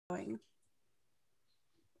All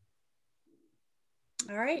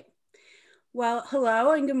right. Well,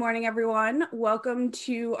 hello and good morning, everyone. Welcome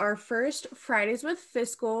to our first Fridays with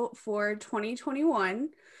Fiscal for 2021.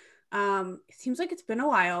 It seems like it's been a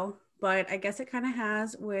while, but I guess it kind of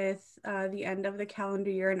has with the end of the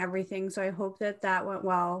calendar year and everything. So I hope that that went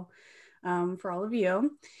well for all of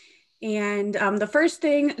you. And the first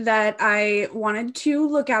thing that I wanted to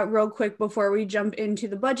look at real quick before we jump into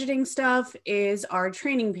the budgeting stuff is our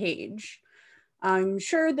training page. I'm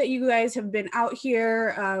sure that you guys have been out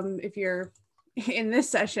here if you're in this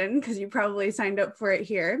session, because you probably signed up for it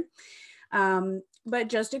here. But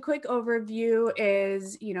just a quick overview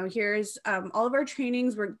is, here's all of our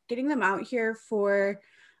trainings. We're getting them out here for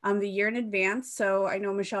the year in advance. So I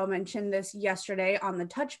know Michelle mentioned this yesterday on the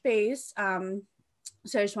touch base.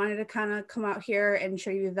 So I just wanted to kind of come out here and show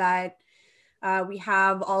you that we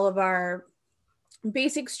have all of our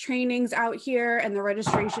basics trainings out here and the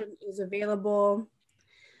registration is available.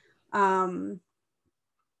 And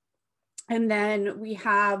then we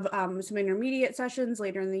have some intermediate sessions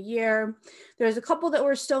later in the year. There's a couple that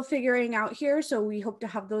we're still figuring out here, so we hope to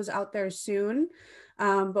have those out there soon.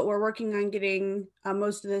 But we're working on getting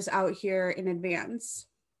most of this out here in advance.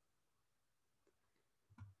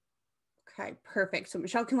 Okay, perfect. So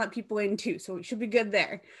Michelle can let people in too, so we should be good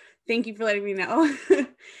there. Thank you for letting me know.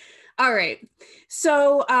 All right,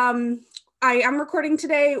 so I am recording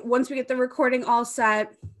today. Once we get the recording all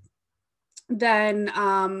set, then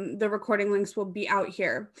the recording links will be out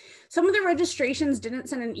here. Some of the registrations didn't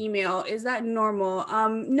send an email. Is that normal?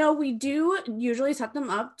 No, we do usually set them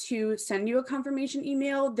up to send you a confirmation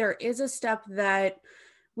email. There is a step that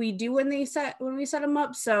we do when we set them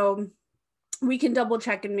up, so we can double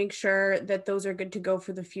check and make sure that those are good to go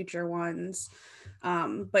for the future ones.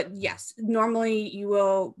 But yes, normally you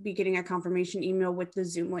will be getting a confirmation email with the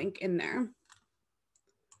Zoom link in there.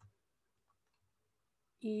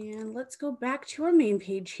 And let's go back to our main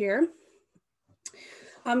page here.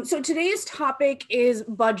 So today's topic is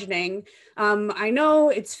budgeting. I know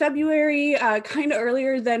it's February, kind of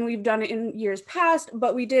earlier than we've done it in years past,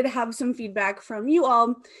 but we did have some feedback from you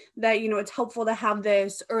all that, it's helpful to have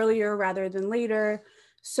this earlier rather than later,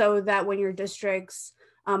 so that when your districts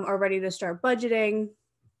are ready to start budgeting,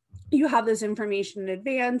 you have this information in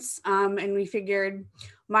advance. And we figured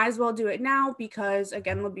might as well do it now because,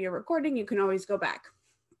 again, there'll be a recording. You can always go back.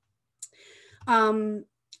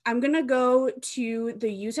 I'm going to go to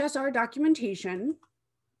the USSR documentation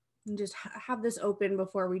and just have this open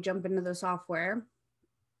before we jump into the software.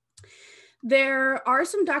 There are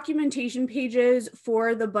some documentation pages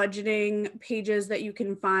for the budgeting pages that you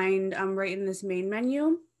can find right in this main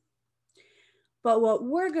menu. But what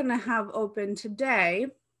we're going to have open today,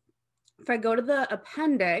 if I go to the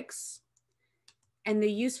appendix and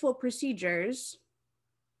the useful procedures,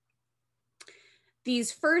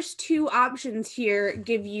 these first two options here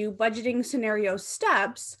give you budgeting scenario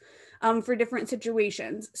steps for different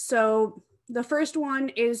situations. So the first one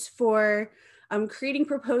is for creating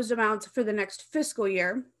proposed amounts for the next fiscal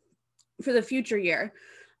year, for the future year.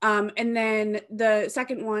 And then the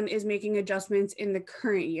second one is making adjustments in the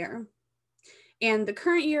current year. And the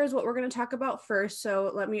current year is what we're going to talk about first.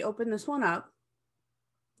 So let me open this one up.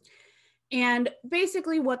 And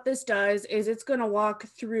basically what this does is it's going to walk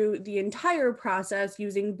through the entire process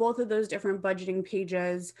using both of those different budgeting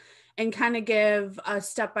pages and kind of give a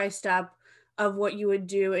step-by-step of what you would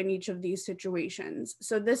do in each of these situations.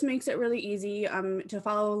 So this makes it really easy to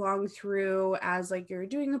follow along through as like you're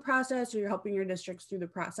doing the process or you're helping your districts through the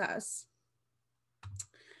process.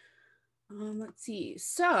 Let's see.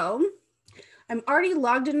 So I'm already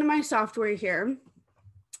logged into my software here.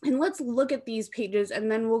 And let's look at these pages and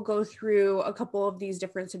then we'll go through a couple of these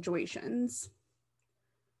different situations.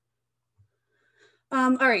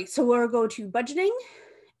 All right, so we'll go to budgeting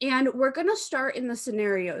and we're gonna start in the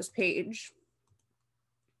scenarios page.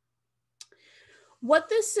 What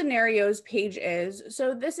this scenarios page is,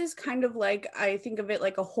 so this is kind of like, I think of it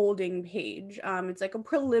like a holding page. It's like a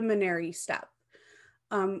preliminary step.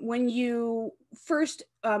 When you first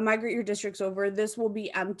migrate your districts over, this will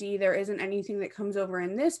be empty. There isn't anything that comes over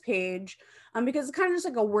in this page because it's kind of just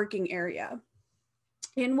like a working area.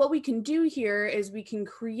 And what we can do here is we can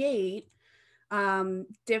create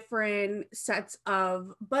different sets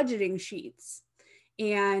of budgeting sheets.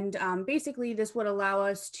 And basically this would allow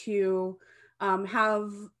us to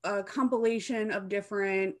have a compilation of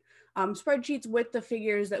different spreadsheets with the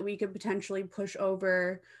figures that we could potentially push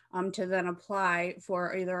over to then apply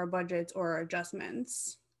for either our budgets or our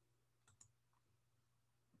adjustments.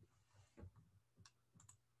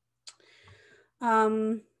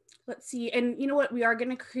 Let's see, and you know what, we are going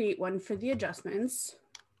to create one for the adjustments.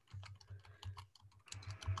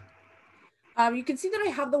 You can see that I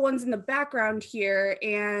have the ones in the background here,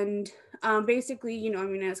 and basically, you know, I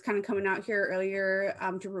mean, it's kind of coming out here earlier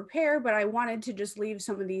to prepare, but I wanted to just leave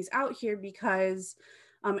some of these out here because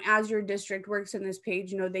as your district works in this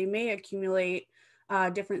page, you know, they may accumulate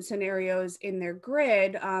different scenarios in their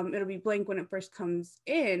grid. It'll be blank when it first comes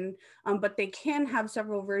in, but they can have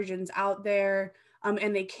several versions out there,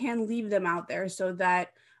 and they can leave them out there so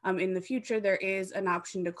that in the future, there is an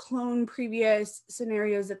option to clone previous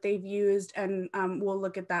scenarios that they've used, and we'll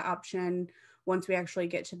look at that option once we actually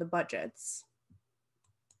get to the budgets.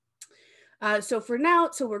 So for now,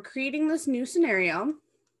 so we're creating this new scenario.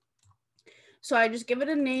 So I just give it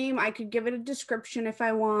a name. I could give it a description if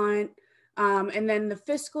I want. And then the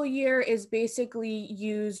fiscal year is basically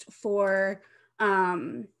used for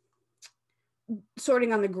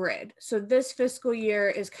sorting on the grid. So this fiscal year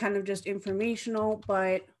is kind of just informational,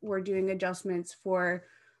 but we're doing adjustments for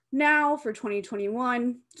now for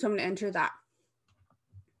 2021. So I'm going to enter that.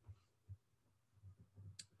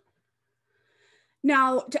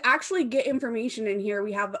 Now, to actually get information in here,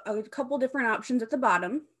 we have a couple different options at the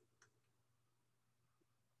bottom.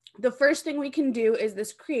 The first thing we can do is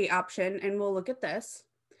this create option, and we'll look at this.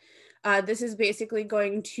 This is basically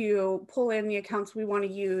going to pull in the accounts we want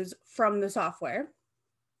to use from the software.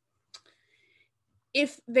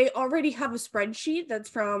 If they already have a spreadsheet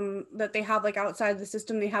that they have like outside the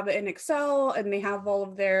system, they have it in Excel and they have all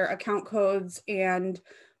of their account codes and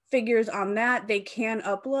figures on that, they can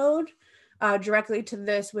upload directly to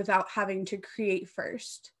this without having to create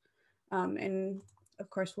first. And of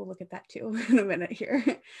course, we'll look at that too in a minute here.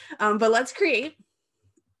 But let's create.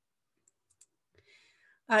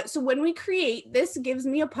 So when we create, this gives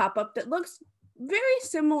me a pop-up that looks very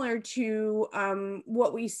similar to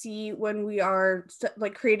what we see when we are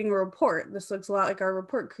like creating a report. This looks a lot like our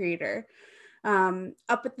report creator.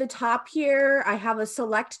 Up at the top here, I have a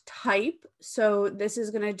select type. So this is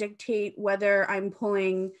going to dictate whether I'm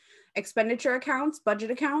pulling expenditure accounts, budget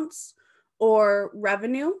accounts, or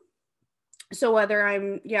revenue. So whether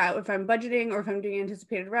if I'm budgeting or if I'm doing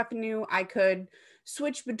anticipated revenue, I could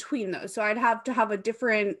switch between those. So I'd have to have a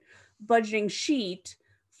different budgeting sheet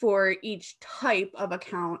for each type of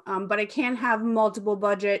account, but I can have multiple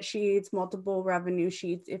budget sheets, multiple revenue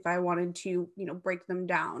sheets if I wanted to, you know, break them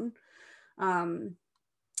down.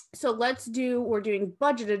 So we're doing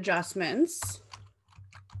budget adjustments.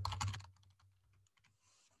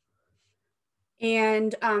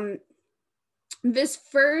 And this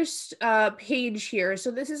first page here, so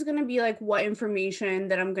this is going to be like what information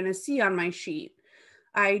that I'm going to see on my sheet.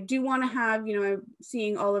 I do want to have, you know, I'm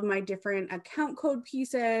seeing all of my different account code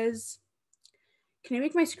pieces. Can I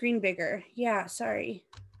make my screen bigger? Yeah, sorry.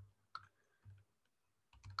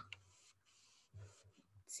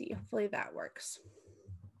 Let's see, hopefully that works.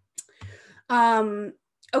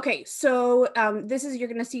 Okay, so you're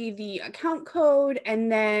going to see the account code,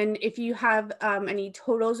 and then if you have any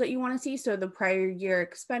totals that you want to see, so the prior year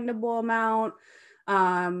expendable amount,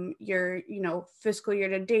 your, you know, fiscal year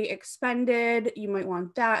to date expended, you might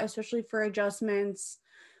want that, especially for adjustments.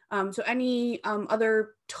 So any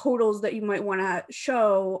other totals that you might want to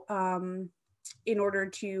show in order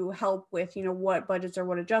to help with, you know, what budgets or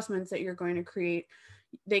what adjustments that you're going to create,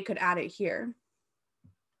 they could add it here.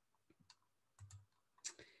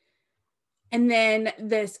 And then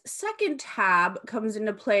this second tab comes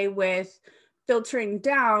into play with filtering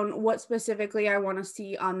down what specifically I want to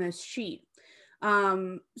see on this sheet.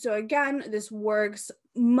 So again, this works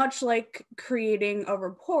much like creating a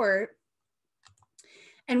report.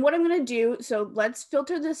 And what I'm going to do, so let's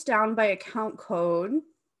filter this down by account code.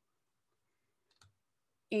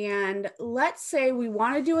 And let's say we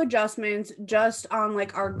want to do adjustments just on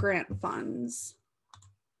like our grant funds.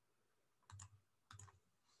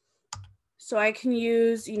 So I can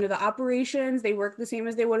use, you know, the operations, they work the same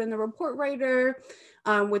as they would in the report writer.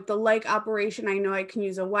 With the like operation, I know I can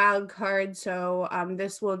use a wildcard. So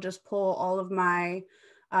this will just pull all of my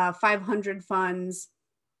 500 funds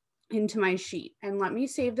into my sheet. And let me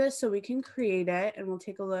save this so we can create it, and we'll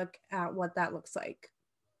take a look at what that looks like.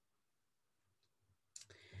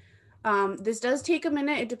 This does take a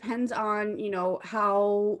minute. It depends on, you know,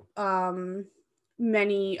 how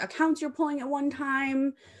many accounts you're pulling at one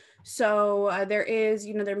time. So there is,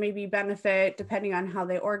 you know, there may be benefit depending on how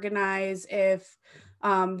they organize. If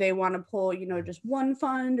they want to pull, you know, just one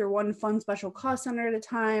fund or one fund special cost center at a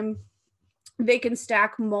time, they can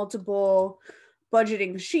stack multiple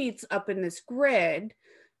budgeting sheets up in this grid,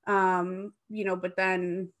 you know, but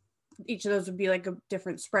then each of those would be like a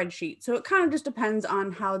different spreadsheet. So it kind of just depends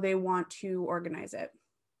on how they want to organize it.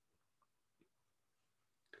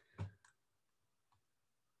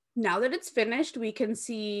 Now that it's finished, we can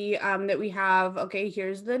see that we have, okay,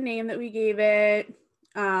 here's the name that we gave it.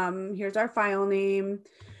 Here's our file name.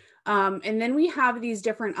 And then we have these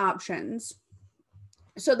different options.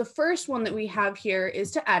 So the first one that we have here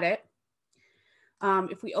is to edit.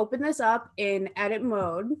 If we open this up in edit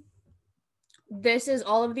mode, this is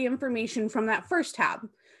all of the information from that first tab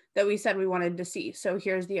that we said we wanted to see. So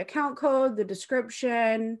here's the account code, the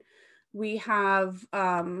description. We have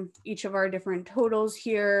each of our different totals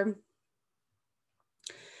here.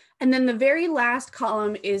 And then the very last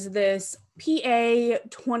column is this PA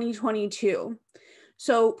 2022.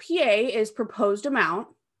 So PA is proposed amount.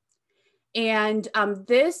 And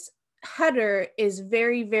this header is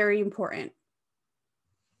very, very important.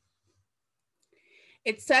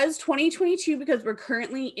 It says 2022 because we're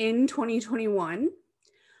currently in 2021.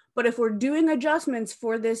 But if we're doing adjustments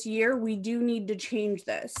for this year, we do need to change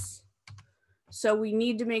this. So we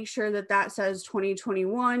need to make sure that that says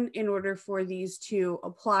 2021 in order for these to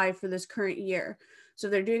apply for this current year. So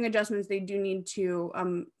if they're doing adjustments, they do need to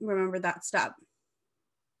remember that step.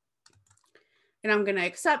 And I'm going to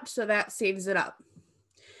accept, so that saves it up.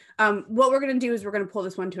 What we're going to do is we're going to pull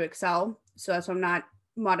this one to Excel. So that's why I'm not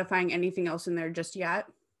modifying anything else in there just yet.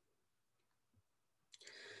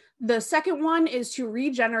 The second one is to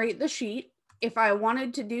regenerate the sheet. If I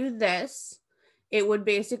wanted to do this, it would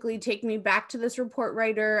basically take me back to this report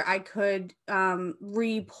writer. I could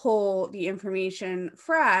re-pull the information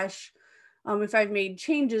fresh. If I've made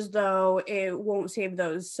changes though, it won't save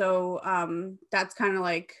those. So that's kind of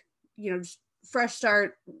like, you know, just fresh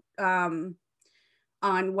start on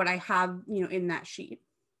what I have, you know, in that sheet.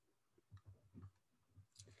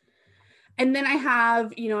 And then I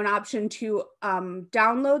have, you know, an option to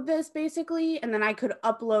download this basically, and then I could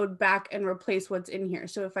upload back and replace what's in here.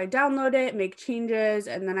 So if I download it, make changes,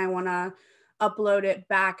 and then I want to upload it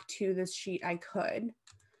back to this sheet, I could.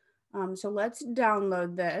 So let's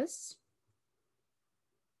download this.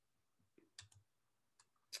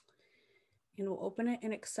 And we'll open it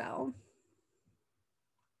in Excel.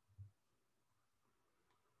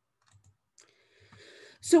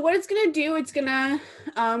 So what it's going to do, it's going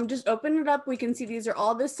to just open it up. We can see these are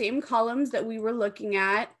all the same columns that we were looking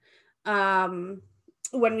at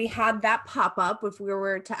when we had that pop up, if we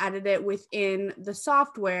were to edit it within the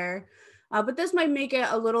software. But this might make it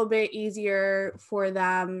a little bit easier for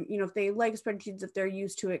them, you know, if they like spreadsheets, if they're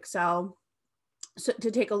used to Excel, so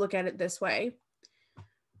to take a look at it this way.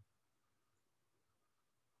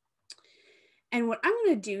 And what I'm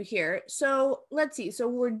going to do here, so let's see, so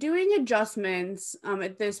we're doing adjustments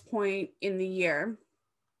at this point in the year.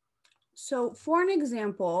 So for an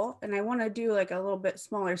example, and I want to do like a little bit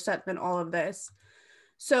smaller set than all of this.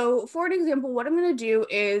 So for an example, what I'm going to do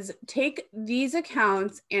is take these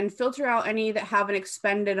accounts and filter out any that have an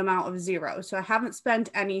expended amount of 0. So I haven't spent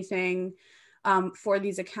anything for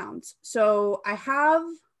these accounts. So I have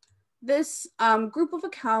this group of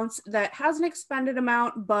accounts that has an expended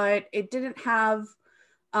amount, but it didn't have,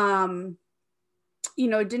 you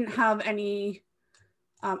know, it didn't have any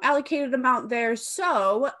allocated amount there.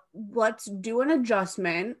 So let's do an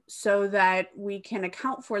adjustment so that we can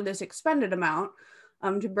account for this expended amount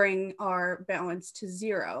to bring our balance to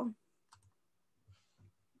 0.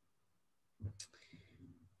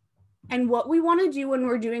 And what we want to do when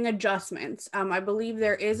we're doing adjustments, I believe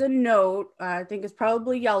there is a note, I think it's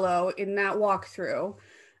probably yellow in that walkthrough,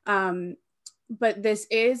 but this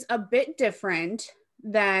is a bit different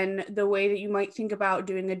than the way that you might think about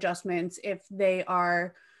doing adjustments if they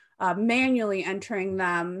are manually entering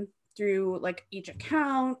them through like each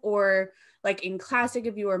account, or like in Classic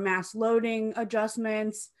if you are mass loading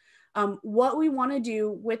adjustments. What we want to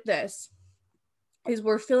do with this is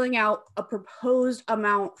we're filling out a proposed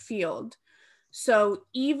amount field. So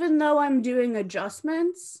even though I'm doing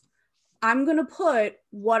adjustments, I'm going to put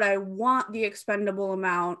what I want the expendable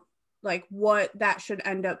amount, like what that should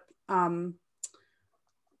end up, the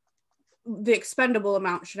expendable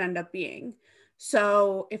amount should end up being.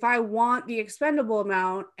 So if I want the expendable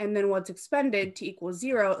amount and then what's expended to equal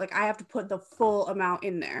 0, like I have to put the full amount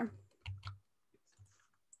in there.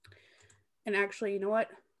 And actually, you know what?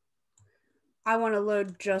 I want to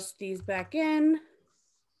load just these back in.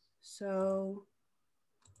 So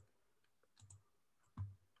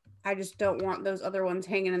I just don't want those other ones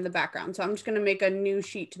hanging in the background. So I'm just going to make a new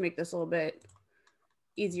sheet to make this a little bit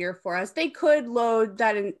easier for us. They could load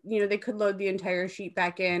that in, you know, they could load the entire sheet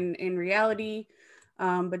back in reality.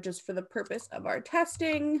 But just for the purpose of our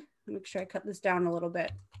testing, make sure I cut this down a little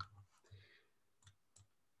bit.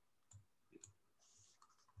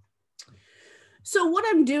 So what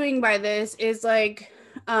I'm doing by this is like,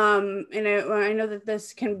 And I know that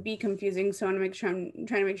this can be confusing, so I want to make sure I'm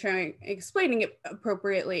trying to make sure I'm explaining it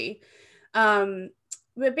appropriately.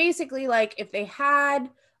 But basically, like if they had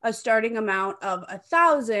a starting amount of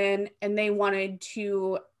 1,000 and they wanted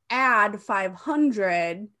to add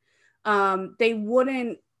 500, they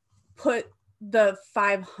wouldn't put the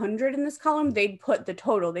 500 in this column. They'd put the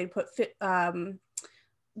total. They'd put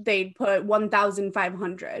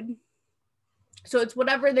 1,500. So it's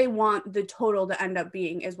whatever they want the total to end up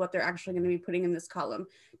being is what they're actually going to be putting in this column,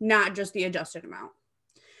 not just the adjusted amount.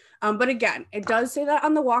 But again, it does say that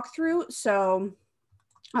on the walkthrough. So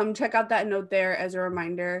check out that note there as a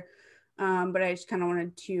reminder. But I just kind of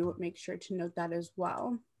wanted to make sure to note that as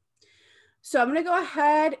well. So I'm going to go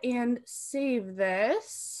ahead and save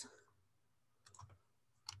this.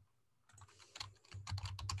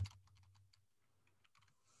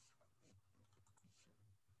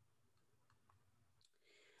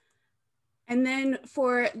 And then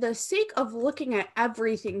for the sake of looking at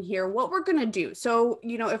everything here, what we're going to do. So,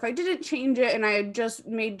 you know, if I didn't change it and I had just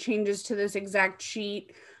made changes to this exact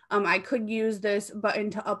sheet, I could use this button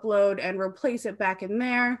to upload and replace it back in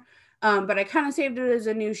there. But I kind of saved it as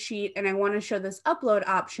a new sheet and I want to show this upload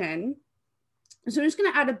option. So I'm just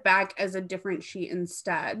going to add it back as a different sheet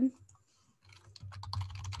instead.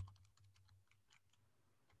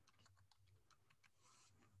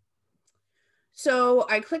 So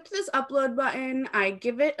I clicked this upload button, I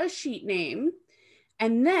give it a sheet name,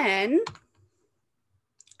 and then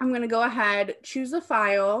I'm going to go ahead, choose the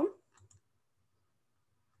file,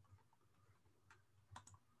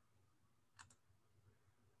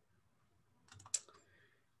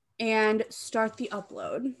 and start the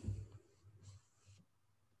upload.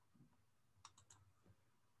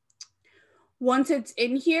 Once it's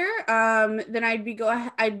in here, then I'd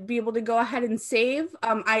be able to go ahead and save.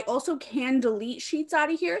 I also can delete sheets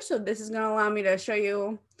out of here. So this is going to allow me to show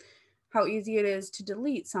you how easy it is to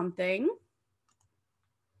delete something.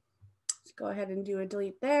 Let's go ahead and do a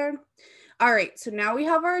delete there. All right, so now we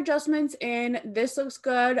have our adjustments in. This looks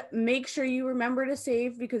good. Make sure you remember to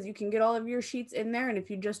save because you can get all of your sheets in there. And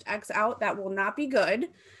if you just X out, that will not be good.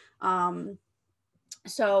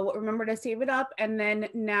 So remember to save it up. And then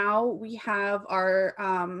now we have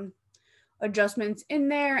our adjustments in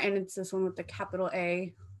there. And it's this one with the capital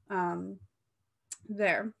A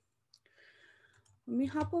there. Let me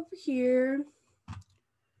hop over here.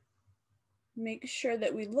 Make sure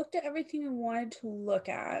that we looked at everything we wanted to look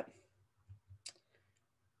at.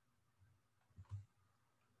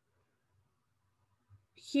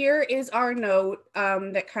 Here is our note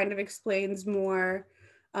that kind of explains more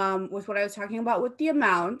with what I was talking about with the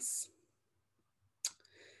amounts.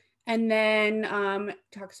 And then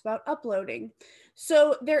talks about uploading.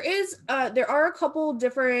 So there are a couple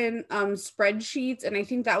different spreadsheets, and I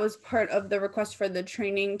think that was part of the request for the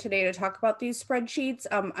training today to talk about these spreadsheets.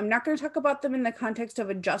 I'm not going to talk about them in the context of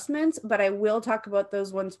adjustments, but I will talk about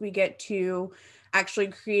those once we get to actually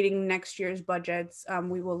creating next year's budgets.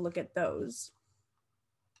 We will look at those.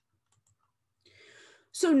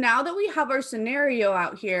 So now that we have our scenario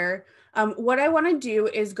out here, what I want to do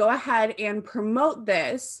is go ahead and promote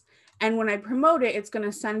this. And when I promote it, it's going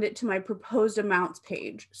to send it to my proposed amounts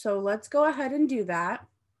page. So let's go ahead and do that.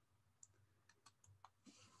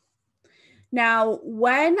 Now,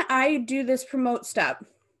 when I do this promote step,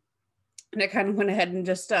 and I kind of went ahead and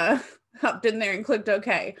just hopped in there and clicked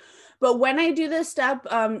OK. But when I do this step,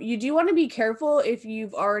 you do want to be careful if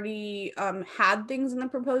you've already had things in the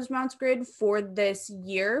proposed amounts grid for this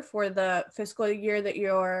year, for the fiscal year that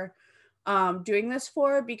you're doing this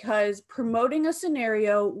for, because promoting a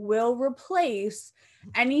scenario will replace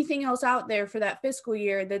anything else out there for that fiscal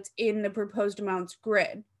year that's in the proposed amounts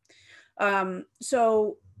grid.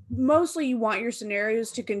 So mostly you want your scenarios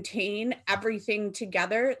to contain everything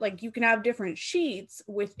together. Like you can have different sheets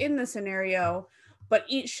within the scenario, but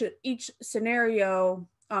each scenario,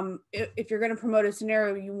 if you're going to promote a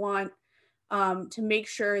scenario, you want to make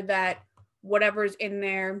sure that whatever's in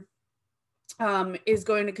there is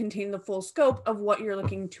going to contain the full scope of what you're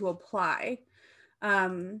looking to apply.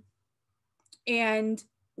 And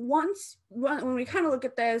when we kind of look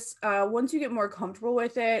at this, once you get more comfortable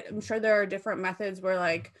with it, I'm sure there are different methods where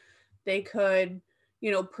like they could,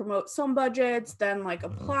 you know, promote some budgets, then like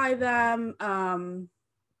apply them, kind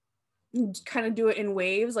of do it in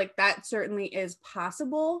waves. Like that certainly is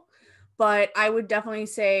possible. But I would definitely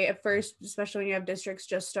say at first, especially when you have districts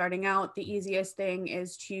just starting out, the easiest thing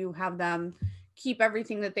is to have them keep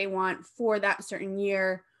everything that they want for that certain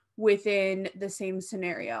year within the same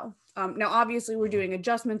scenario. Now, obviously, we're doing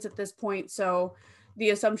adjustments at this point. So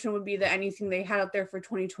the assumption would be that anything they had out there for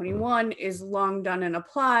 2021 is long done and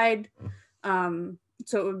applied.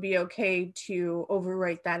 So it would be okay to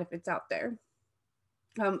overwrite that if it's out there.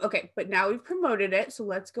 Okay, but now we've promoted it. So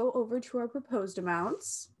let's go over to our proposed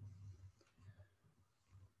amounts.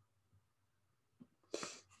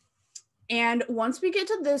 And once we get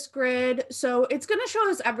to this grid, so it's going to show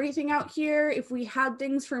us everything out here. If we had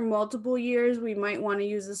things for multiple years, we might want to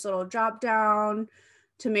use this little drop down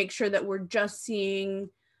to make sure that we're just seeing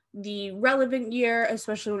the relevant year,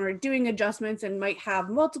 especially when we're doing adjustments and might have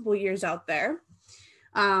multiple years out there.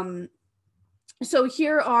 So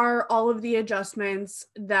here are all of the adjustments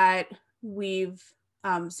that we've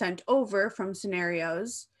sent over from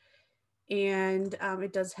scenarios, and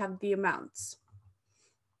it does have the amounts.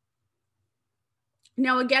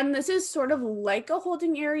 Now, again, this is sort of like a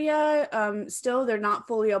holding area. Still, they're not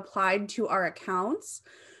fully applied to our accounts.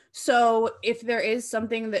 So if there is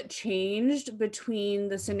something that changed between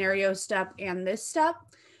the scenario step and this step,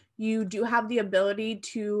 you do have the ability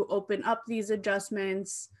to open up these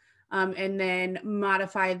adjustments and then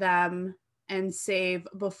modify them and save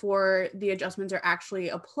before the adjustments are actually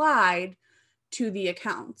applied to the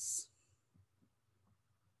accounts.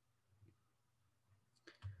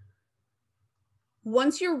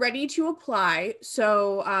 Once you're ready to apply,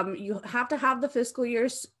 so you have to have the fiscal year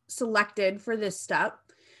selected for this step.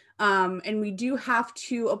 And we do have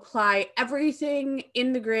to apply everything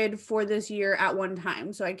in the grid for this year at one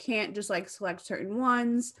time. So I can't just like select certain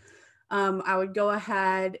ones. I would go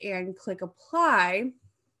ahead and click apply.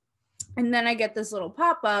 And then I get this little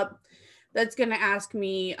pop-up that's going to ask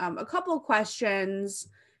me a couple questions.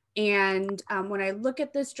 And when I look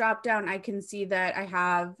at this drop down, I can see that I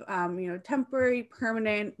have, temporary,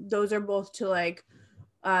 permanent. Those are both to like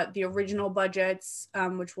the original budgets,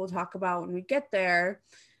 which we'll talk about when we get there.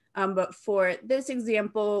 But for this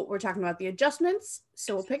example, we're talking about the adjustments.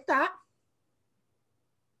 So we'll pick that.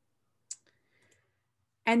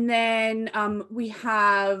 And then we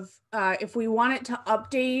have, if we want it to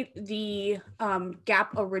update the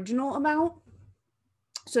gap original amount.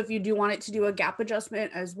 So if you do want it to do a gap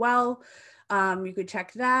adjustment as well, you could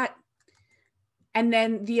check that. And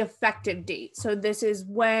then the effective date. So this is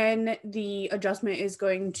when the adjustment is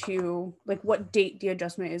going to, like what date the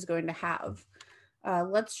adjustment is going to have.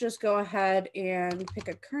 Let's just go ahead and pick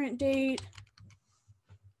a current date.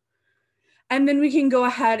 And then we can go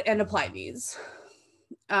ahead and apply these.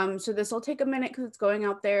 So this will take a minute because it's going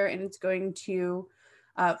out there and it's going to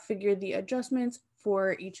figure the adjustments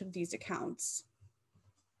for each of these accounts.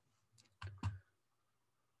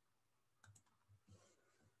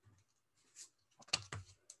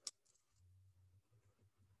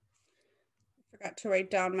 I forgot to write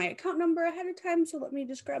down my account number ahead of time, so let me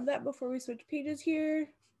just grab that before we switch pages here.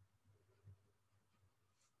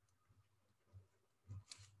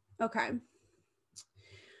 Okay.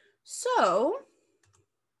 So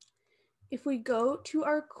if we go to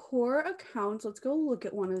our core accounts, let's go look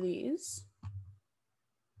at one of these.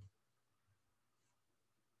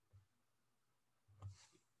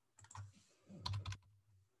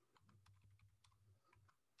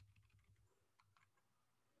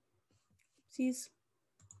 Oopsies.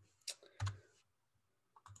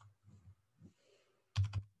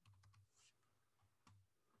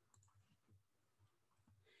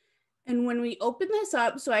 And when we open this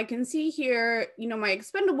up, so I can see here, my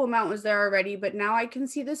expendable amount was there already, but now I can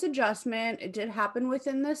see this adjustment. It did happen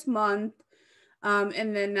within this month.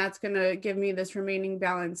 And then that's going to give me this remaining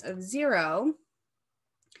balance of 0.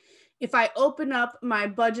 If I open up my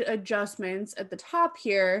budget adjustments at the top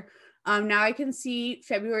here, now I can see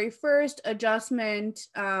February 1st adjustment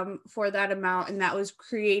for that amount, and that was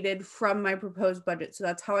created from my proposed budget. So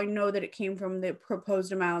that's how I know that it came from the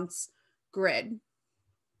proposed amounts grid.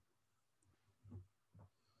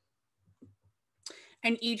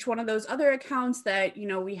 And each one of those other accounts that,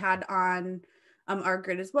 we had on our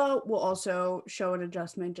grid as well will also show an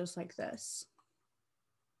adjustment just like this.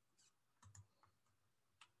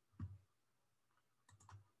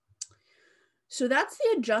 So that's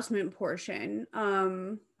the adjustment portion.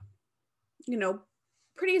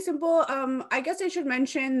 Pretty simple. I guess I should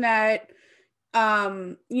mention that,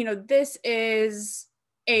 this is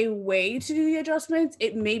a way to do the adjustments.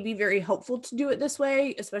 It may be very helpful to do it this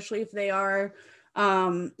way, especially if they are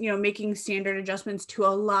making standard adjustments to a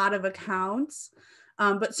lot of accounts.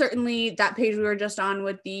 But certainly that page we were just on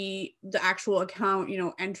with the actual account,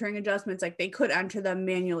 entering adjustments, like they could enter them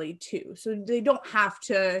manually too. So they don't have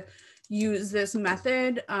to use this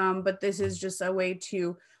method, but this is just a way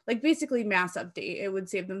to like basically mass update. It would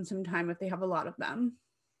save them some time if they have a lot of them.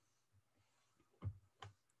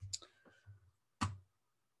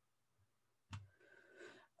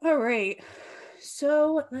 All right.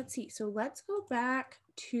 So let's see. So let's go back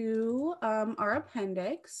to our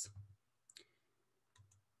appendix.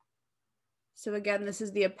 So again, this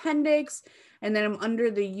is the appendix, and then I'm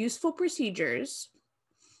under the useful procedures.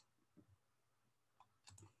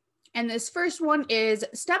 And this first one is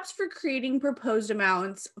steps for creating proposed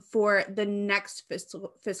amounts for the next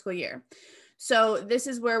fiscal year. So this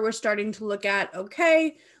is where we're starting to look at,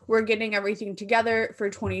 okay, we're getting everything together for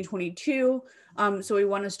 2022. So we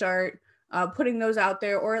want to start putting those out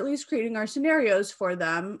there, or at least creating our scenarios for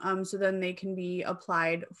them, so then they can be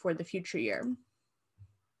applied for the future year.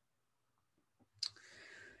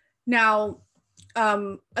 Now,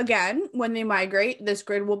 again, when they migrate, this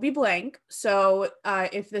grid will be blank. So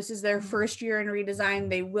if this is their first year in redesign,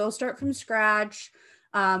 they will start from scratch.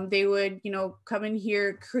 They would, come in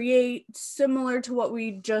here, create similar to what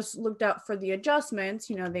we just looked at for the adjustments.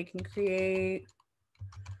 They can create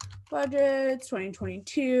budgets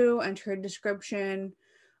 2022, enter a description,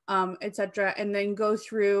 etc., and then go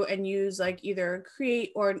through and use like either a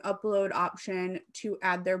create or an upload option to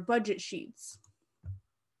add their budget sheets.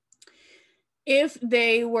 If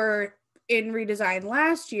they were in redesign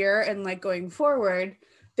last year and like going forward,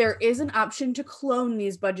 there is an option to clone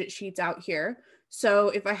these budget sheets out here. So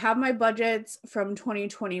if I have my budgets from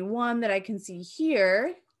 2021 that I can see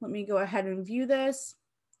here, let me go ahead and view this.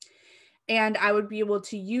 And I would be able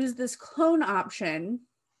to use this clone option.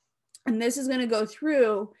 And this is going to go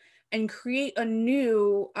through and create a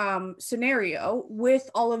new scenario with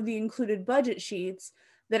all of the included budget sheets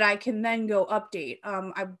that I can then go update.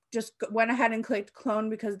 I just went ahead and clicked clone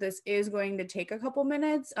because this is going to take a couple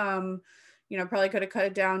minutes. Probably could have cut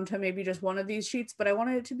it down to maybe just one of these sheets, but I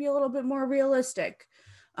wanted it to be a little bit more realistic.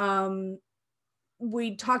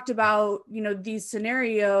 We talked about, these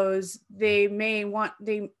scenarios, they want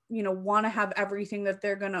to have everything that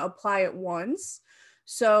they're going to apply at once.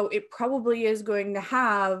 So it probably is going to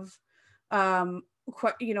have, a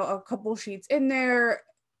couple sheets in there,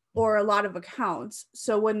 or a lot of accounts.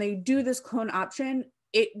 So when they do this clone option,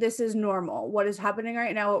 this is normal. What is happening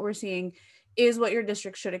right now, what we're seeing is what your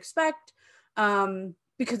district should expect,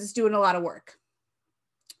 because it's doing a lot of work.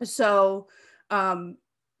 So,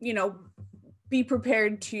 be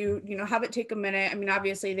prepared to, have it take a minute. I mean,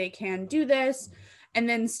 obviously they can do this and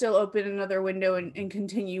then still open another window and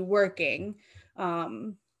continue working,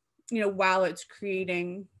 while it's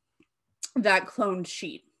creating that cloned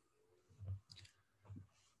sheet.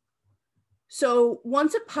 So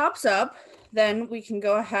once it pops up, then we can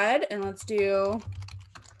go ahead and let's do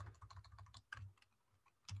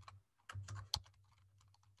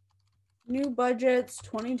new budgets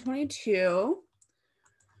 2022.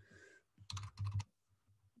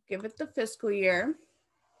 Give it the fiscal year.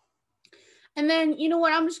 And then, you know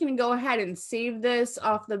what, I'm just going to go ahead and save this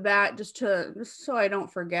off the bat just so I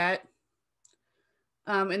don't forget.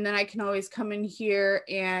 And then I can always come in here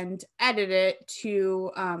and edit it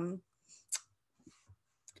to,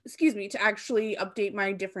 to actually update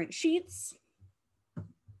my different sheets.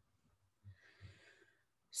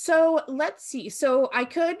 So let's see. So I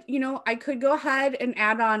could go ahead and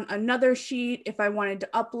add on another sheet if I wanted to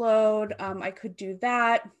upload. I could do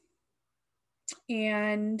that.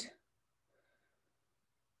 And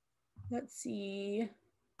let's see.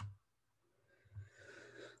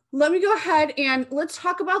 Let me go ahead and let's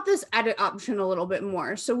talk about this edit option a little bit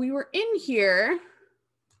more. So we were in here.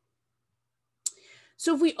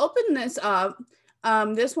 So if we open this up,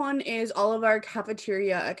 this one is all of our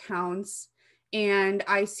cafeteria accounts. And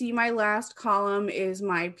I see my last column is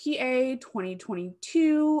my PA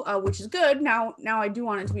 2022, which is good. Now I do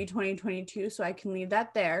want it to be 2022, so I can leave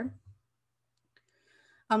that there.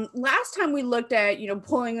 Last time we looked at,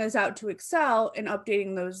 pulling those out to Excel and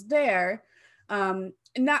updating those there. And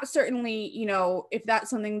that certainly, if that's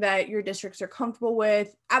something that your districts are comfortable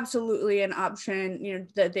with, absolutely an option,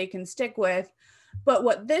 that they can stick with. But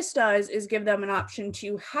what this does is give them an option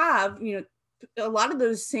to have, a lot of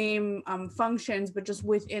those same functions, but just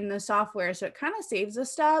within the software. So it kind of saves a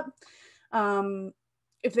step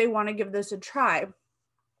if they want to give this a try.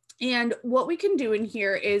 And what we can do in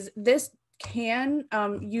here is this can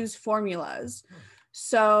use formulas.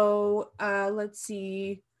 So let's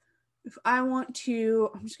see. If I want to,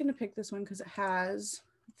 I'm just going to pick this one because it has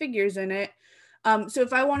figures in it. So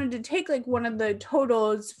if I wanted to take like one of the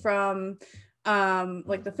totals from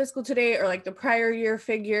like the fiscal to date or like the prior year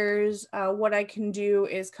figures, what I can do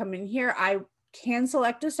is come in here. I can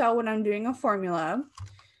select a cell when I'm doing a formula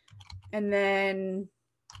and then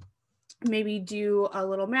maybe do a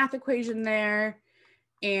little math equation there.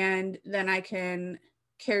 And then I can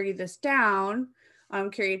carry this down.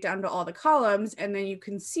 carry it down to all the columns, and then you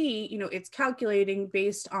can see, it's calculating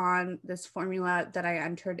based on this formula that I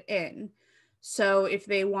entered in. So if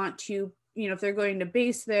they want to, if they're going to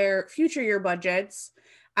base their future year budgets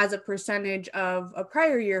as a percentage of a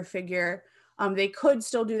prior year figure, they could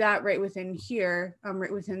still do that right within here,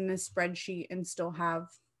 right within this spreadsheet, and still have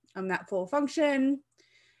that full function.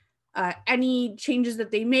 Any changes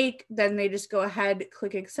that they make, then they just go ahead,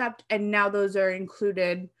 click accept, and now those are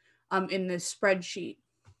included in this spreadsheet.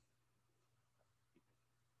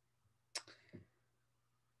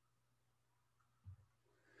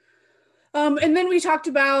 And then we talked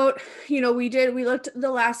about, we looked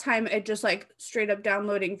the last time at just like straight up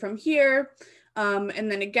downloading from here. And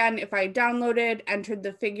then again, if I downloaded, entered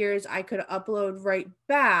the figures, I could upload right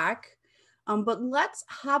back. But let's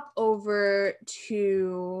hop over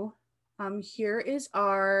to, here is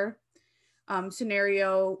our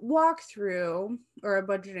scenario walkthrough, or a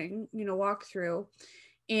budgeting, walkthrough.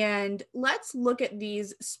 And let's look at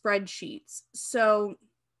these spreadsheets. So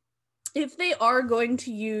if they are going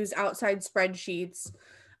to use outside spreadsheets,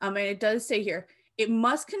 and it does say here, it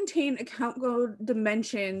must contain account code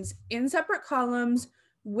dimensions in separate columns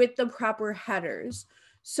with the proper headers.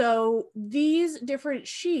 So these different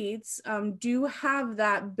sheets do have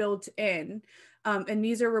that built in, and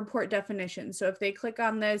these are report definitions. So if they click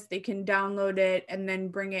on this, they can download it and then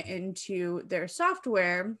bring it into their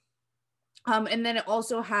software. And then it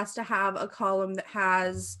also has to have a column that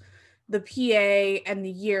has the PA and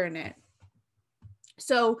the year in it.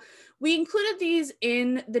 So we included these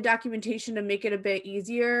in the documentation to make it a bit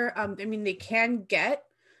easier. I mean, they can get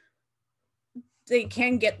the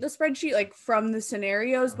spreadsheet like from the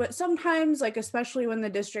scenarios, but sometimes, like especially when the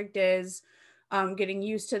district is getting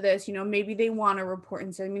used to this, maybe they want to report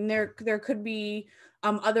and say, I mean, there could be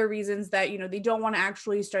other reasons that, they don't want to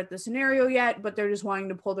actually start the scenario yet, but they're just wanting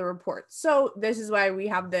to pull the report. So this is why we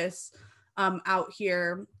have this out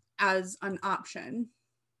here as an option.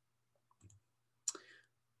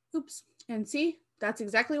 Oops, and see, that's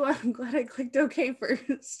exactly why I'm glad I clicked OK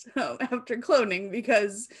first after cloning,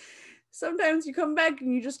 because sometimes you come back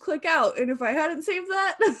and you just click out. And if I hadn't saved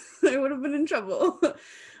that, I would have been in trouble.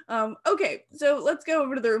 Okay, so let's go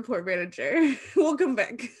over to the report manager. We'll come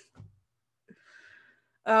back.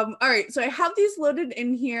 All right, so I have these loaded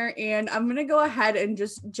in here, and I'm gonna go ahead and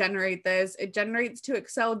just generate this. It generates to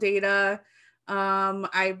Excel data.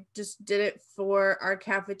 I just did it for our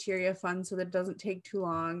cafeteria fund so that it doesn't take too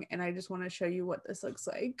long, and I just want to show you what this looks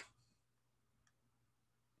like.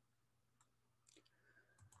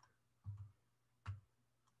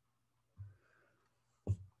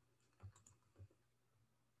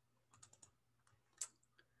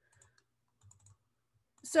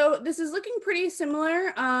 So this is looking pretty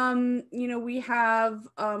similar. We have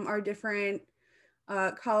our different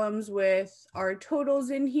columns with our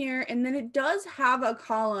totals in here, and then it does have a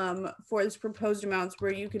column for this proposed amounts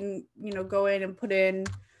where you can go in and put in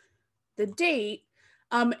the date,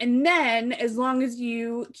 and then as long as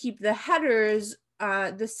you keep the headers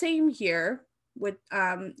the same here with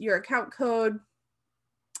your account code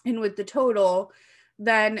and with the total,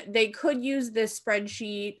 then they could use this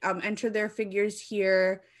spreadsheet, enter their figures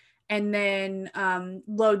here, and then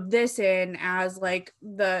load this in as like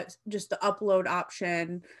just the upload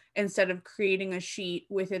option instead of creating a sheet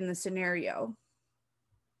within the scenario.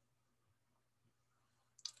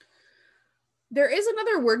 There is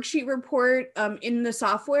another worksheet report in the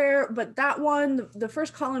software, but that one, the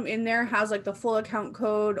first column in there has like the full account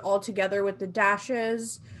code all together with the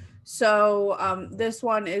dashes. So this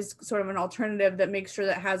one is sort of an alternative that makes sure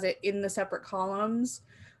that it has it in the separate columns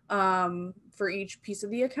for each piece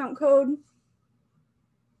of the account code.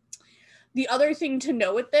 The other thing to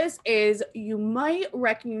know with this is you might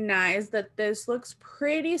recognize that this looks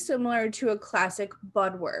pretty similar to a classic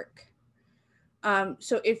bud work.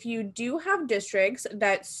 So if you do have districts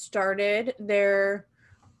that started their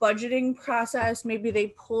budgeting process, maybe they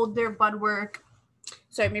pulled their bud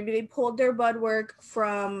work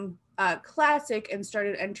from Classic and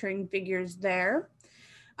started entering figures there.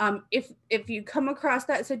 If you come across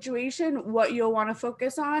that situation, what you'll want to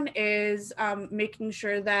focus on is making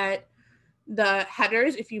sure that the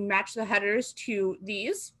headers, if you match the headers to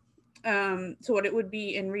these, so what it would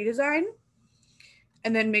be in redesign,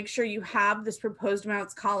 and then make sure you have this proposed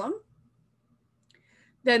amounts column,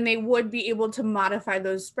 then they would be able to modify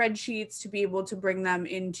those spreadsheets to be able to bring them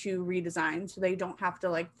into redesign, so they don't have to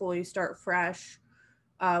like fully start fresh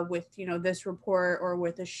with this report or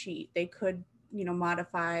with a sheet. They could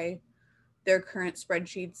modify their current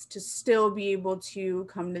spreadsheets to still be able to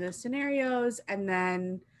come to the scenarios and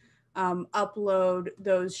then upload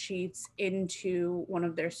those sheets into one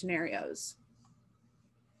of their scenarios.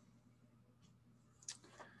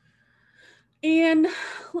 And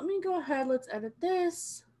let me go ahead, let's edit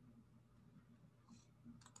this.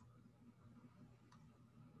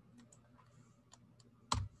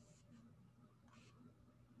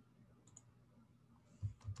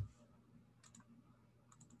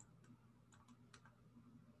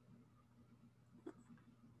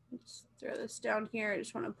 Let's throw this down here. I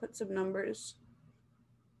just want to put some numbers.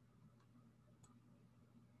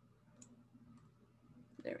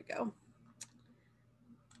 There we go.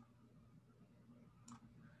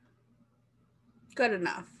 Good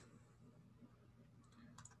enough.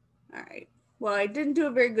 All right. Well, I didn't do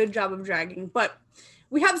a very good job of dragging, but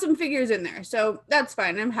we have some figures in there, so that's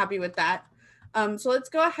fine. I'm happy with that. So let's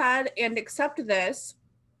go ahead and accept this.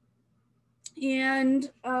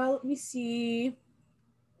 And let me see.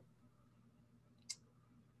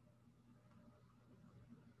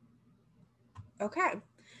 Okay.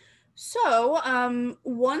 So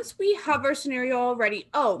once we have our scenario all ready,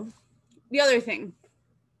 oh, the other thing.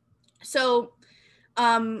 So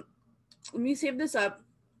let me save this up.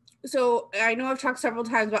 So I know I've talked several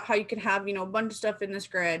times about how you can have, a bunch of stuff in this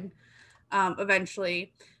grid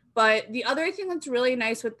eventually. But the other thing that's really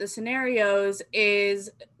nice with the scenarios is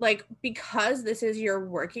like, because this is your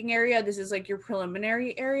working area, this is like your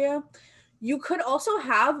preliminary area, you could also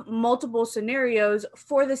have multiple scenarios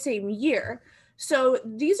for the same year. So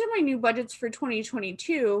these are my new budgets for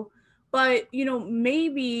 2022, but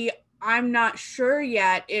maybe I'm not sure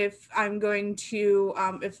yet if I'm going to,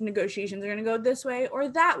 if negotiations are going to go this way or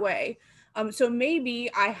that way. So maybe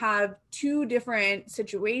I have two different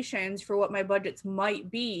situations for what my budgets might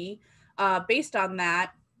be based on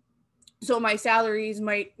that. So my salaries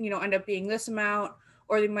might, end up being this amount,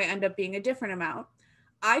 or they might end up being a different amount.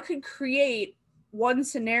 I could create one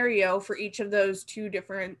scenario for each of those two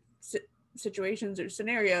different situations or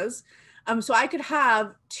scenarios. So I could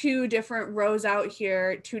have two different rows out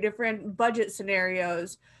here, two different budget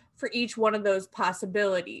scenarios for each one of those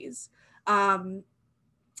possibilities. And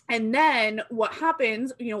then what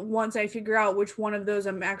happens, once I figure out which one of those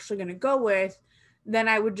I'm actually going to go with, then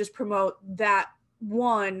I would just promote that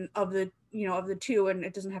one of the, of the two, and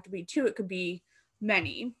it doesn't have to be two, it could be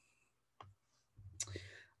many.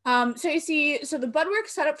 So you see, so the BudWorks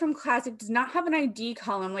setup from Classic does not have an ID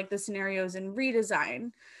column like the scenarios in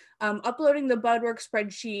redesign. Uploading the BudWorks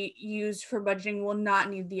spreadsheet used for budgeting will not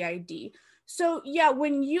need the ID. So yeah,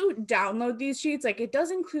 when you download these sheets, like it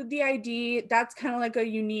does include the ID. That's kind of like a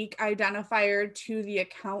unique identifier to the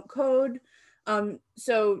account code.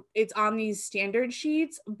 So it's on these standard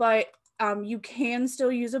sheets, but you can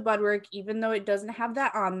still use a BudWork even though it doesn't have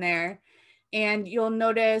that on there. And you'll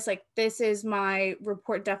notice like this is my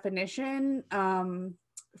report definition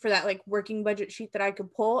for that like working budget sheet that I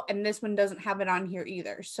could pull, and this one doesn't have it on here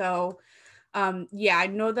either. So yeah, I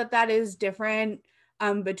know that that is different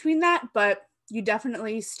between that, but you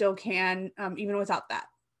definitely still can even without that.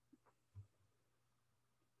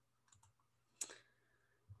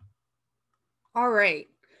 All right.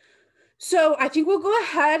 So I think we'll go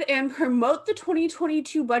ahead and promote the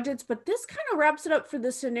 2022 budgets, but this kind of wraps it up for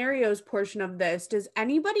the scenarios portion of this. Does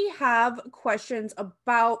anybody have questions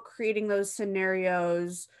about creating those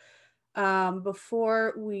scenarios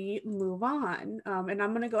before we move on? And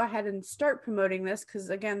I'm going to go ahead and start promoting this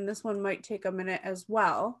because, again, this one might take a minute as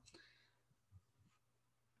well.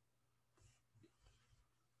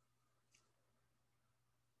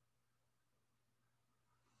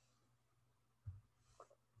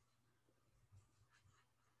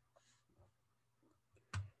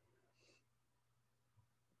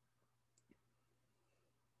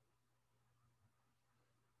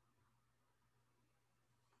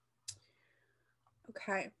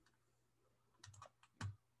 Okay.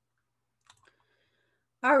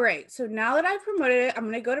 All right, so now that I've promoted it, I'm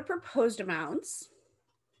going to go to proposed amounts.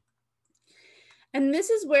 And this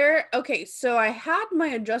is where, okay, so I had my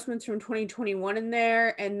adjustments from 2021 in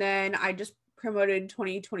there, and then I just promoted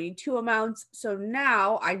 2022 amounts. So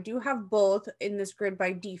now I do have both in this grid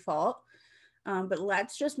by default, but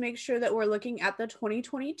let's just make sure that we're looking at the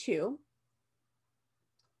 2022.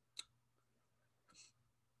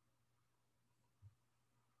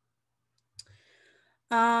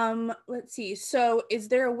 Let's see. So is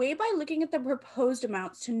there a way by looking at the proposed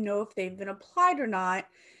amounts to know if they've been applied or not?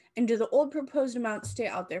 And do the old proposed amounts stay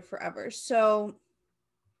out there forever? So,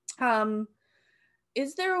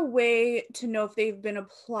 is there a way to know if they've been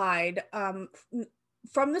applied?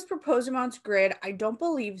 From this proposed amounts grid, I don't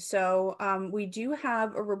believe so. We do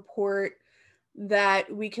have a report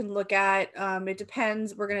that we can look at. It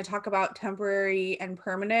depends. We're going to talk about temporary and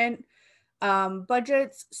permanent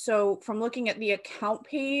budgets. So from looking at the account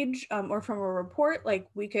page or from a report, like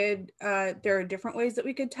we could, there are different ways that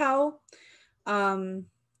we could tell. on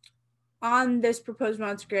this proposed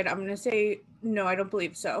amounts grid? I'm going to say no, I don't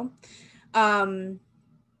believe so. And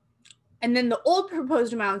then the old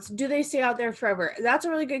proposed amounts, do they stay out there forever? That's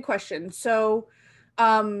a really good question. So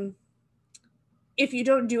if you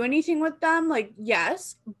don't do anything with them, like,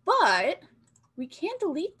 yes, but we can't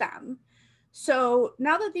delete them. So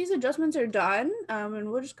now that these adjustments are done,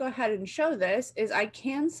 and we'll just go ahead and show this, is I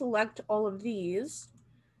can select all of these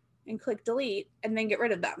and click delete and then get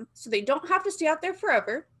rid of them. So they don't have to stay out there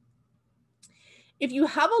forever. If you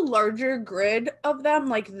have a larger grid of them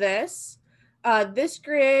like this, this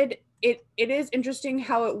grid, it is interesting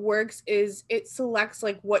how it works is it selects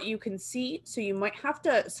like what you can see. So you might have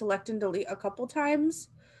to select and delete a couple times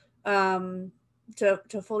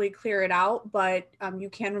to fully clear it out, but you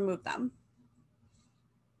can remove them.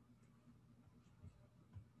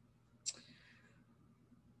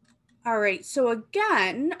 All right, so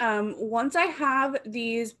again, once I have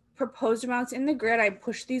these proposed amounts in the grid, I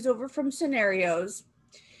push these over from scenarios.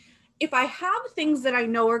 If I have things that I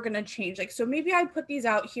know are going to change, like, so maybe I put these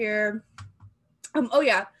out here. Oh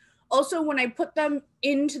yeah. Also, when I put them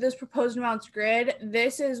into this proposed amounts grid,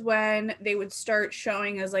 this is when they would start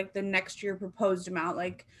showing as like the next year proposed amount.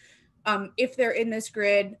 Like if they're in this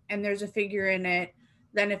grid and there's a figure in it,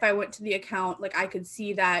 then if I went to the account, like I could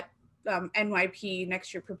see that NYP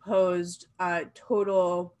next year proposed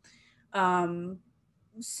total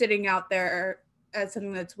sitting out there as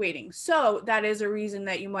something that's waiting. So that is a reason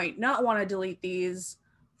that you might not want to delete these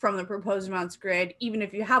from the proposed amounts grid, even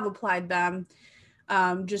if you have applied them,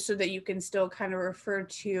 just so that you can still kind of refer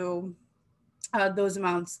to those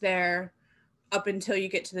amounts there up until you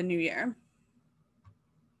get to the new year.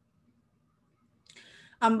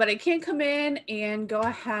 But I can come in and go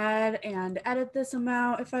ahead and edit this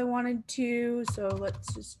amount if I wanted to. So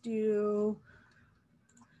let's just do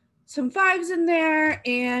some 5s in there,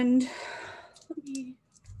 and let me.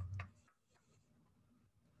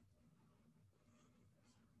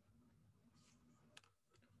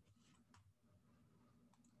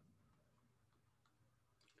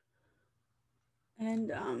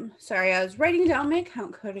 And sorry, I was writing down my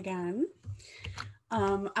account code again.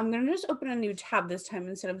 I'm going to just open a new tab this time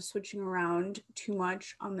instead of switching around too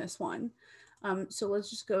much on this one. So let's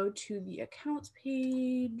just go to the accounts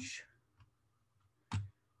page.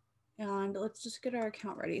 And let's just get our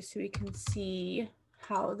account ready so we can see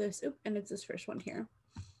how this, and it's this first one here.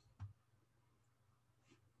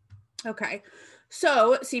 Okay,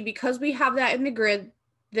 so see, because we have that in the grid,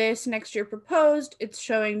 this next year proposed, it's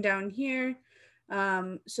showing down here.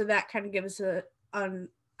 So that kind of gives us an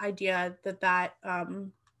idea that that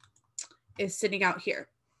is sitting out here.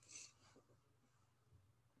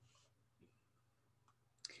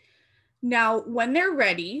 Now, when they're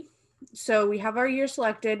ready, so we have our year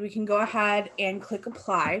selected, we can go ahead and click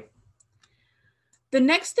apply. The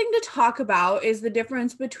next thing to talk about is the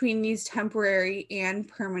difference between these temporary and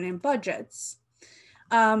permanent budgets.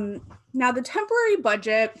 Now, the temporary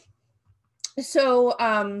budget, so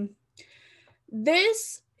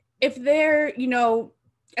this, if they're, you know,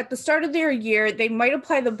 at the start of their year, they might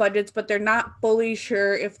apply the budgets, but they're not fully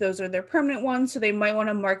sure if those are their permanent ones, so they might want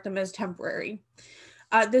to mark them as temporary.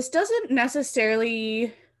 This doesn't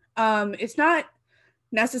necessarily, it's not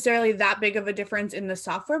necessarily that big of a difference in the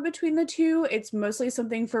software between the two. It's mostly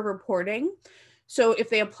something for reporting. So if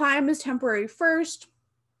they apply them as temporary first,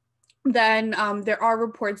 then there are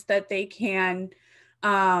reports that they can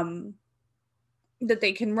run.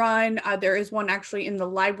 There is one actually in the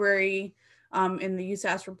library, in the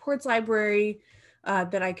USAS reports library,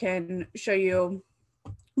 that I can show you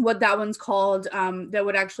what that one's called, that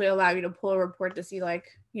would actually allow you to pull a report to see,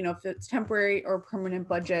 like, you know, if it's temporary or permanent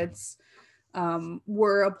budgets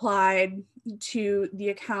were applied to the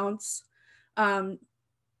accounts.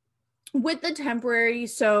 With the temporary,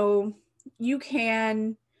 so you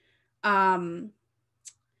can apply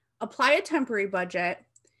a temporary budget,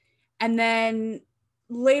 and then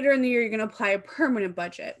later in the year, you're going to apply a permanent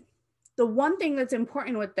budget. The one thing that's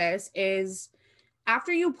important with this is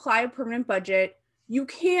after you apply a permanent budget, you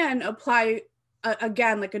can apply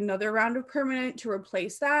again, like another round of permanent to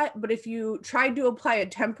replace that. But if you try to apply a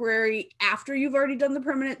temporary after you've already done the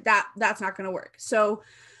permanent, that's not going to work. So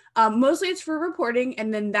mostly it's for reporting.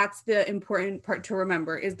 And then that's the important part to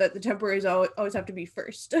remember, is that the temporaries always have to be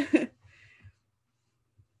first.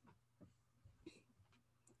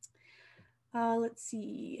 Let's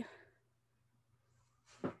see.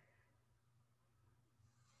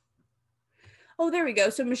 Oh, there we go.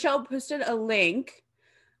 So Michelle posted a link.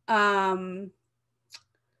 Posted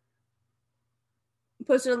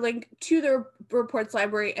a link to the reports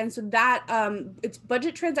library. And so that it's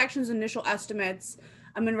budget transactions, initial estimates.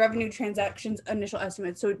 in revenue transactions initial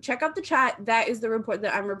estimates. So check out the chat. That is the report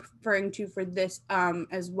that I'm referring to for this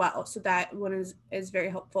as well. So that one is very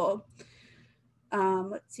helpful.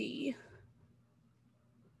 Let's see.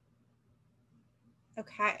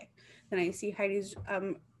 Okay, then I see Heidi's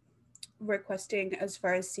requesting as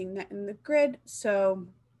far as seeing that in the grid. So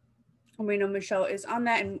we know Michelle is on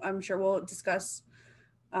that, and I'm sure we'll discuss.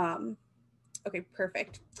 Okay,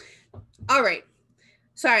 perfect. All right.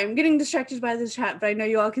 Sorry, I'm getting distracted by the chat, but I know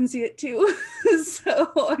you all can see it too.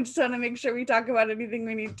 So I just want to make sure we talk about anything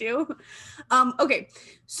we need to. Okay,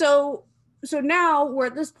 so now we're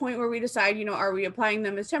at this point where we decide, you know, are we applying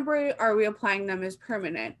them as temporary? Are we applying them as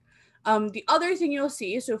permanent? The other thing you'll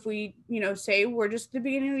see, so if we, you know, say we're just at the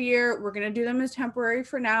beginning of the year, we're going to do them as temporary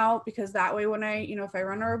for now, because that way when I, you know, if I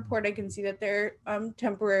run a report, I can see that they're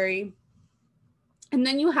temporary. And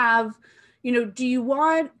then you have, you know, do you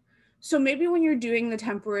want, so maybe when you're doing the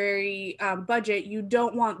temporary budget, you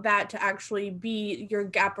don't want that to actually be your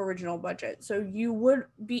GAAP original budget. So you would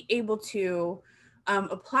be able to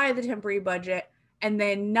apply the temporary budget and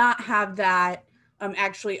then not have that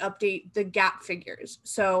actually update the GAAP figures.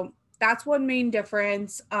 So that's one main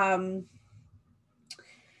difference. And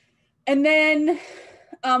then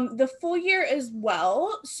the full year as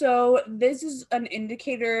well. So this is an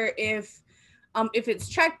indicator if it's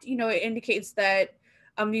checked, you know, it indicates that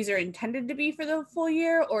these are intended to be for the full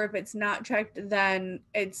year, or if it's not checked, then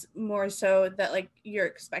it's more so that like you're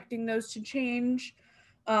expecting those to change.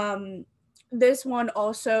 This one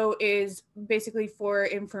also is basically for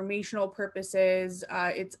informational purposes.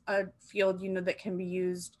 It's a field, you know, that can be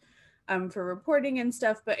used for reporting and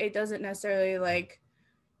stuff, but it doesn't necessarily like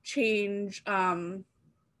change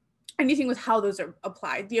anything with how those are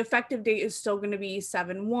applied. The effective date is still going to be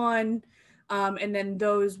 7/1, and then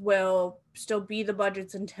those will still be the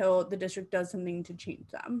budgets until the district does something to change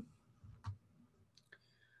them.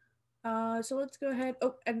 So let's go ahead.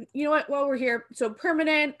 Oh, and you know what, while we're here, so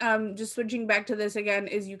permanent, just switching back to this again,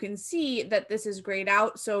 is you can see that this is grayed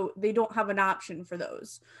out, so they don't have an option for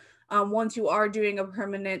those. Once you are doing a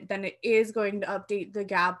permanent, then it is going to update the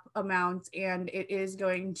GAAP amounts, and it is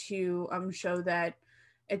going to show that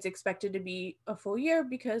it's expected to be a full year,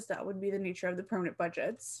 because that would be the nature of the permanent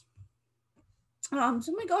budgets. So I'm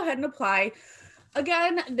gonna go ahead and apply.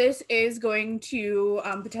 Again, this is going to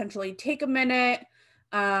potentially take a minute.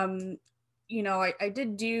 You know, I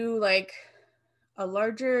did do like a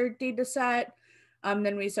larger data set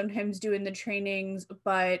than we sometimes do in the trainings,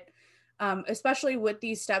 but especially with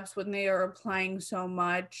these steps when they are applying so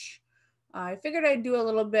much, I figured I'd do a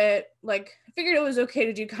little bit, like, I figured it was okay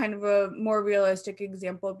to do kind of a more realistic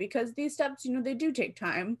example, because these steps, you know, they do take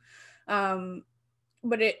time.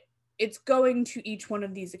 But it's going to each one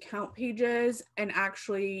of these account pages and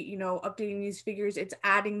actually, you know, updating these figures. It's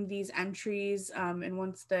adding these entries. And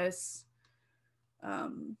once this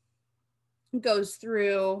goes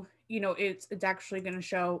through, you know, it's actually going to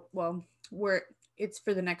show, well, where it's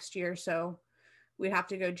for the next year. So we'd have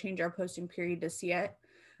to go change our posting period to see it.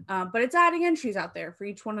 But it's adding entries out there for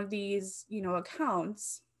each one of these, you know,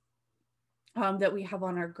 accounts that we have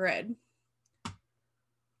on our grid.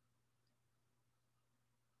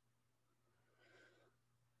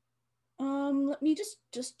 Let me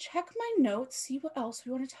just check my notes, see what else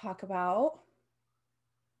we want to talk about.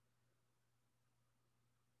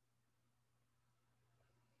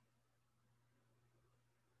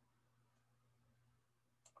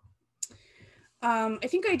 I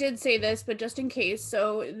think I did say this, but just in case,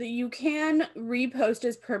 so you can repost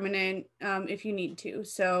as permanent if you need to.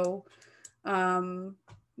 So, you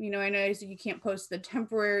know, I know you can't post the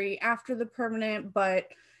temporary after the permanent, but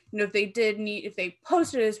you know, if they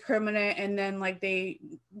posted as permanent and then like they,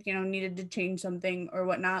 you know, needed to change something or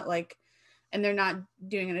whatnot, like, and they're not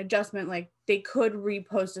doing an adjustment, like they could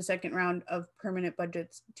repost a second round of permanent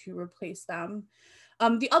budgets to replace them.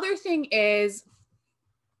 The other thing is,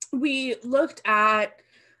 we looked at,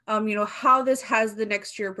 you know, how this has the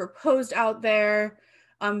next year proposed out there.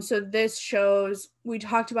 So this shows, we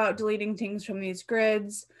talked about deleting things from these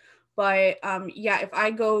grids, but yeah, if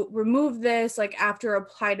I go remove this, like after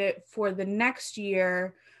applied it for the next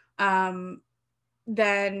year, then,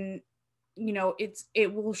 you know,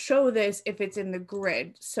 it will show this if it's in the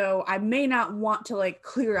grid. So I may not want to like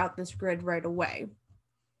clear out this grid right away.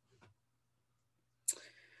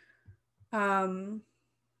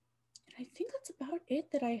 I think that's about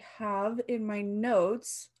it that I have in my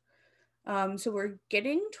notes. So we're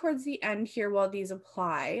getting towards the end here while these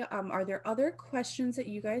apply. Are there other questions that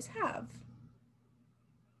you guys have?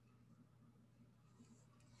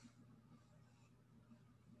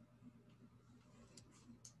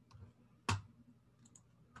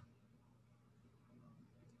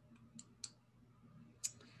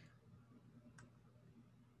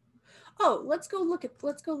 Oh, let's go look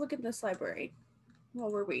at this library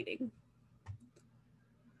while we're waiting.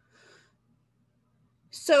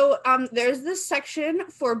 So there's this section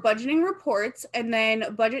for budgeting reports, and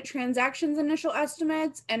then budget transactions initial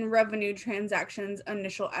estimates and revenue transactions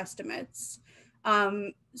initial estimates.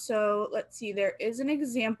 So let's see, there is an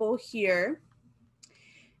example here.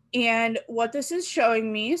 And what this is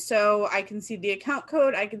showing me, so I can see the account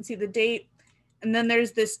code, I can see the date, and then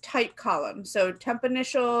there's this type column. So temp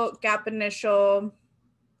initial, gap initial,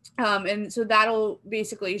 and so that'll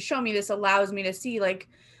basically show me, this allows me to see like,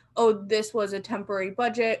 oh, this was a temporary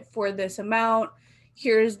budget for this amount.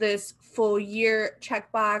 Here's this full year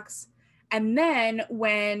checkbox. And then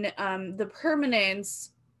when the permanents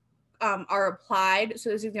are applied, so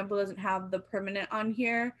this example doesn't have the permanent on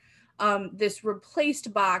here, this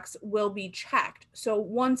replaced box will be checked. So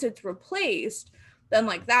once it's replaced, then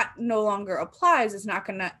like that no longer applies. It's not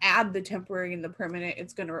going to add the temporary and the permanent,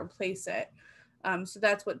 it's going to replace it. So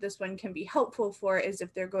that's what this one can be helpful for, is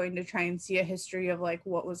if they're going to try and see a history of like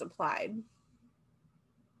what was applied.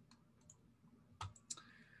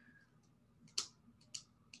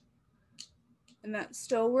 And that's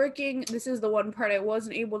still working. This is the one part I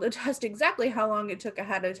wasn't able to test exactly how long it took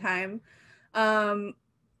ahead of time.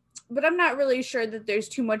 But I'm not really sure that there's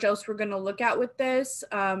too much else we're going to look at with this,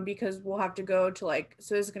 because we'll have to go to like,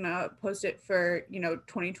 so this is going to post it for,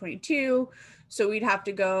 2022. So we'd have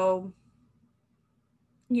to go,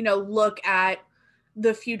 look at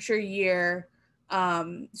the future year.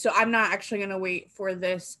 So I'm not actually going to wait for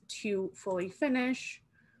this to fully finish.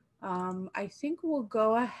 I think we'll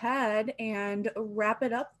go ahead and wrap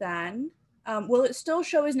it up then. Will it still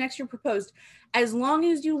show as next year proposed? As long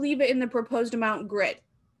as you leave it in the proposed amount grid.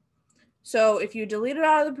 So if you delete it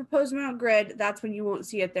out of the proposed amount grid, that's when you won't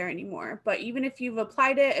see it there anymore. But even if you've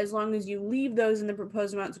applied it, as long as you leave those in the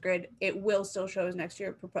proposed amounts grid, it will still show as next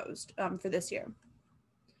year proposed for this year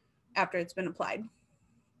after it's been applied.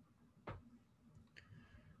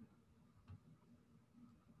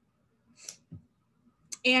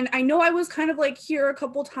 And I know I was kind of like here a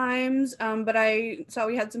couple times, but I saw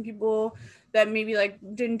we had some people that maybe like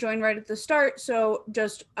didn't join right at the start. So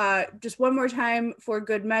just one more time for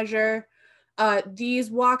good measure.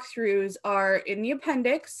 These walkthroughs are in the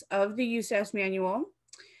appendix of the USAS manual,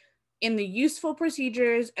 in the useful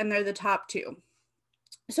procedures, and they're the top two.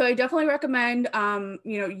 So I definitely recommend,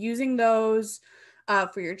 using those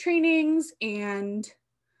for your trainings. And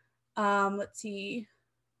let's see.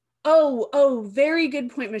 Oh, very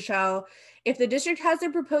good point, Michelle. If the district has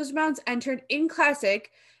their proposed amounts entered in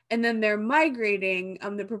Classic and then they're migrating,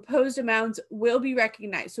 the proposed amounts will be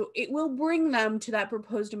recognized. So it will bring them to that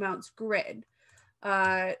proposed amounts grid.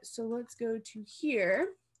 So let's go to here.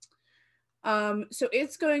 So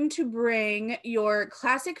it's going to bring your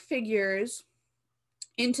Classic figures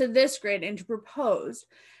into this grid, into proposed.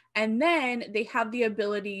 And then they have the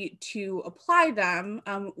ability to apply them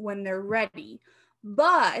when they're ready.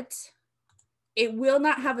 But it will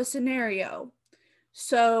not have a scenario.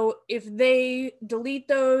 So if they delete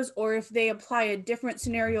those, or if they apply a different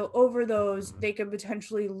scenario over those, they could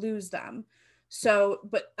potentially lose them. So,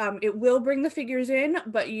 but it will bring the figures in,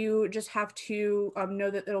 but you just have to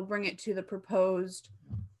know that it'll bring it to the proposed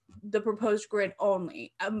grid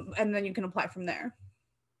only. And then you can apply from there.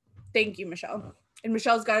 Thank you, Michelle. And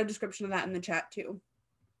Michelle's got a description of that in the chat too.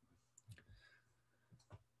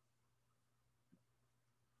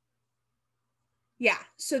 Yeah.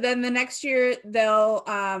 So then the next year they'll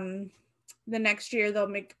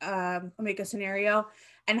make a scenario.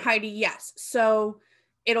 And Heidi, yes. So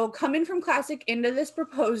it'll come in from Classic into this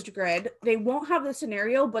proposed grid. They won't have the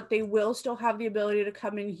scenario, but they will still have the ability to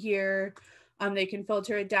come in here. They can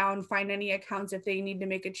filter it down, find any accounts if they need to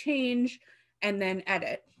make a change, and then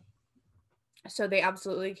edit. So they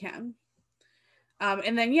absolutely can.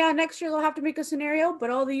 And then, yeah, next year they'll have to make a scenario,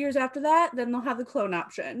 but all the years after that, then they'll have the clone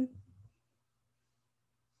option.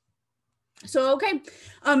 So, okay.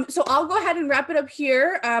 So I'll go ahead and wrap it up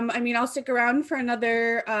here. I'll stick around for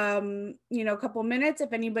another, couple minutes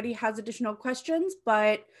if anybody has additional questions,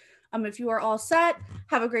 but if you are all set,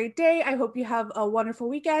 have a great day. I hope you have a wonderful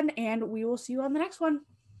weekend, and we will see you on the next one.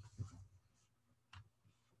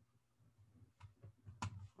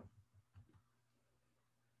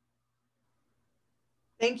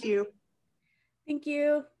 Thank you. Thank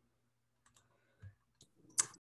you.